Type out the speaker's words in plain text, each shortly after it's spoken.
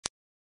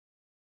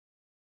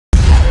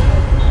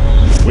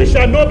We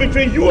shall know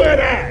between you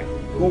and I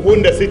who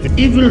won the city.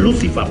 Even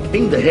Lucifer,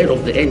 being the head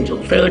of the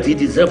angel, felt he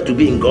deserved to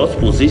be in God's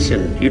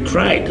position. He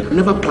tried,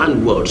 never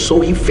planned well,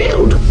 so he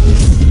failed.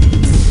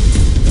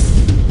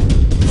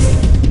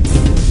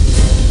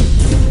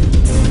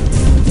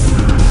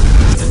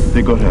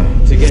 They got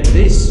her. To get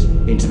this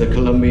into the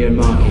Colombian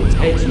market,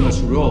 heads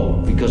must roll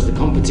because the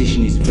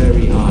competition is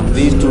very hard.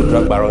 These two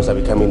drug barons are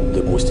becoming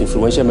the most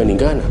influential men in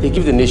Ghana. They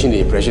give the nation the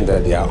impression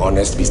that they are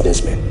honest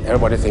businessmen.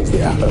 Everybody thinks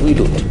they are, but we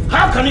don't.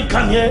 How can you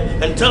come here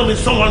and tell me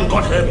someone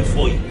got her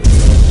before you?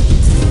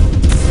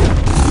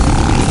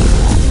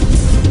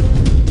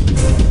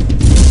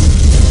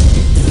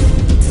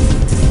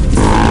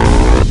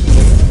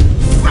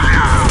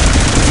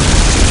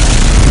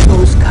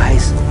 Those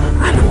guys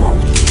are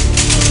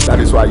animals. That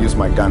is why I use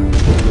my gun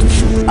to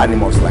shoot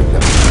animals like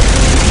them.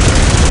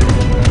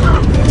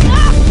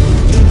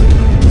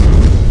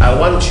 I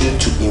want you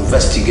to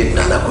investigate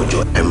Nana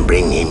Kojo and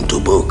bring him to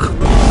book.